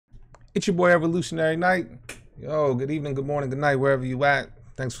It's your boy Evolutionary Knight. Yo, good evening, good morning, good night, wherever you at.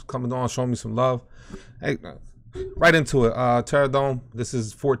 Thanks for coming on, showing me some love. Hey, right into it. Terradome, this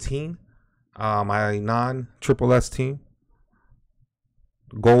is 14. My non-SSS team.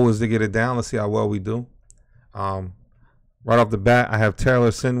 Goal is to get it down. Let's see how well we do. Right off the bat, I have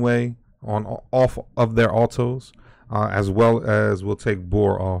Taylor Sinway on off of their autos, as well as we'll take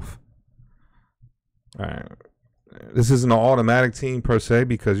Boar off. All right. This isn't an automatic team per se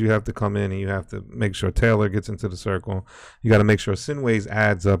because you have to come in and you have to make sure Taylor gets into the circle. You got to make sure Sinway's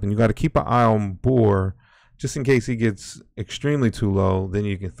adds up, and you got to keep an eye on Boar just in case he gets extremely too low. Then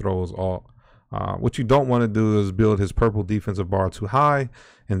you can throw his alt. What you don't want to do is build his purple defensive bar too high,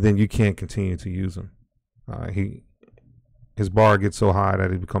 and then you can't continue to use him. His bar gets so high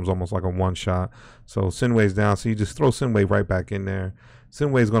that it becomes almost like a one shot. So Sinway's down, so you just throw Sinway right back in there.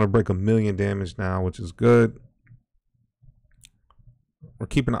 Sinway's going to break 1,000,000 damage now, which is good. We're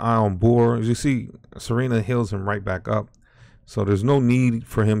keeping an eye on Boar. As you see, Serena heals him right back up. So there's no need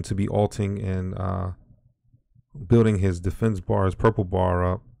for him to be alting and building his defense bar, his purple bar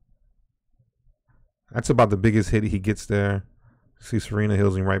up. That's about the biggest hit he gets there. See, Serena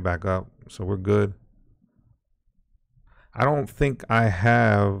heals him right back up. So we're good. I don't think I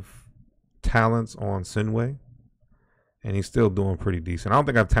have talents on Sinway. And he's still doing pretty decent. I don't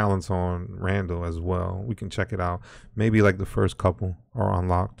think I have talents on Randall as well. We can check it out. Maybe like the first couple are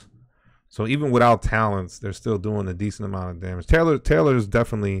unlocked. So even without talents, they're still doing a decent amount of damage. Taylor's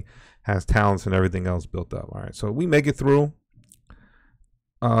definitely has talents and everything else built up. All right, so we make it through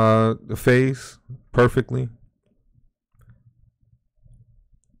the phase perfectly.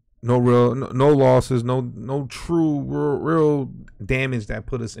 No losses, no true real damage that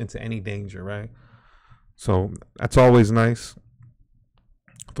put us into any danger, right? So that's always nice.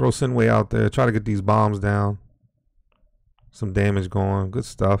 Throw Sinway out there. Try to get these bombs down. Some damage going. Good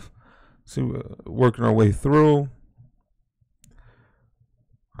stuff. See, working our way through.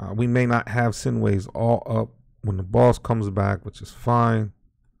 We may not have Sinway's all up when the boss comes back, which is fine.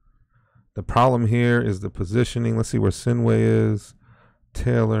 The problem here is the positioning. Let's see where Sinway is.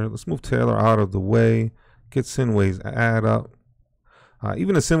 Taylor. Let's move Taylor out of the way. Get Sinway's ad up.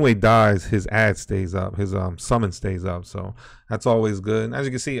 Even if Sinway dies, his ad stays up, his summon stays up, so that's always good. And as you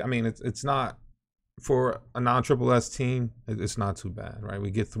can see, I mean, it's not for a non-SSS team, it's not too bad, right?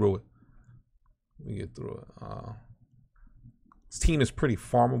 We get through it. This team is pretty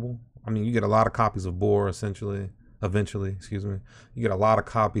farmable. I mean, you get a lot of copies of Boar eventually, excuse me. You get a lot of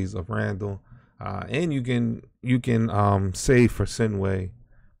copies of Randall, and you can save for Sinway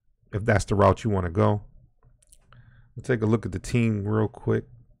if that's the route you want to go. We'll take a look at the team real quick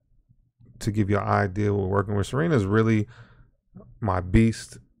to give you an idea what we're working with. Serena's really my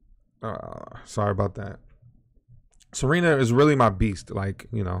beast. Sorry about that. Serena is really my beast. Like,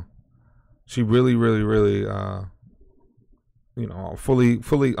 you know, she really, you know,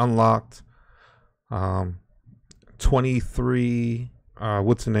 fully unlocked. 23,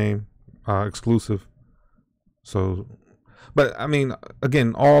 what's the name? Exclusive. So, but I mean,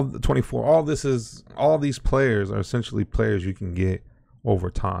 again, all the 24, all these players are essentially players you can get over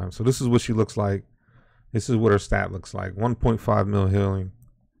time. So this is what she looks like. This is what her stat looks like. 1.5 mil healing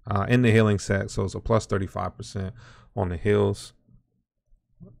in the healing set. So it's a plus 35% on the heals.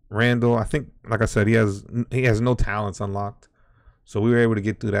 Randall, I think, like I said, he has no talents unlocked. So we were able to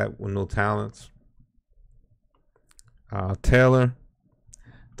get through that with no talents. Taylor,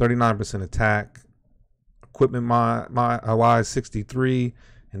 39% attack. Equipment wise 63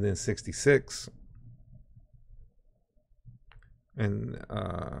 and then 66, and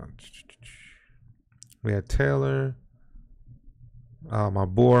we had Taylor, my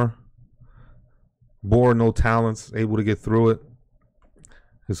Boar no talents, able to get through it.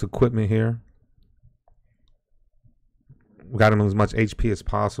 His equipment here, we got him as much HP as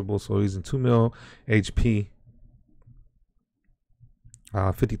possible, so he's in 2 mil HP,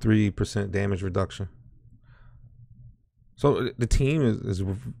 53% damage reduction. So the team is,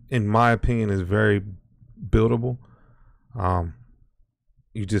 in my opinion, is very buildable.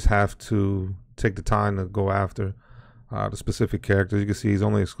 You just have to take the time to go after the specific characters. You can see he's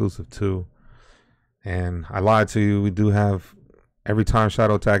only exclusive 2. And I lied to you. We do have every time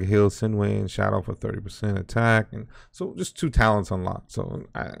Shadow attack heals Sinway and Shadow for 30% attack. And so just 2 talents unlocked. So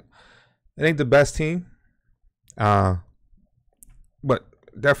it ain't the best team, but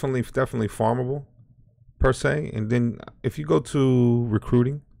definitely farmable per se. And then if you go to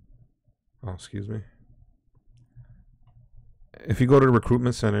recruiting, if you go to the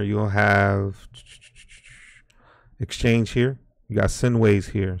recruitment center, you'll have exchange here. You got Sinway's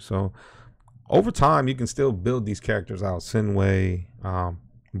here. So over time, you can still build these characters out. Sinway,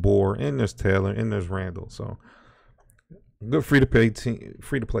 Bohr, and there's Taylor, and there's Randall. So good free to play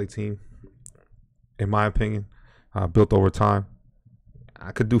team, in my opinion. Built over time.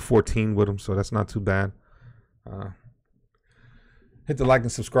 I could do 14 with them, so that's not too bad. Hit the like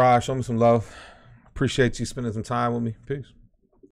and subscribe. Show me some love. Appreciate you spending some time with me. Peace.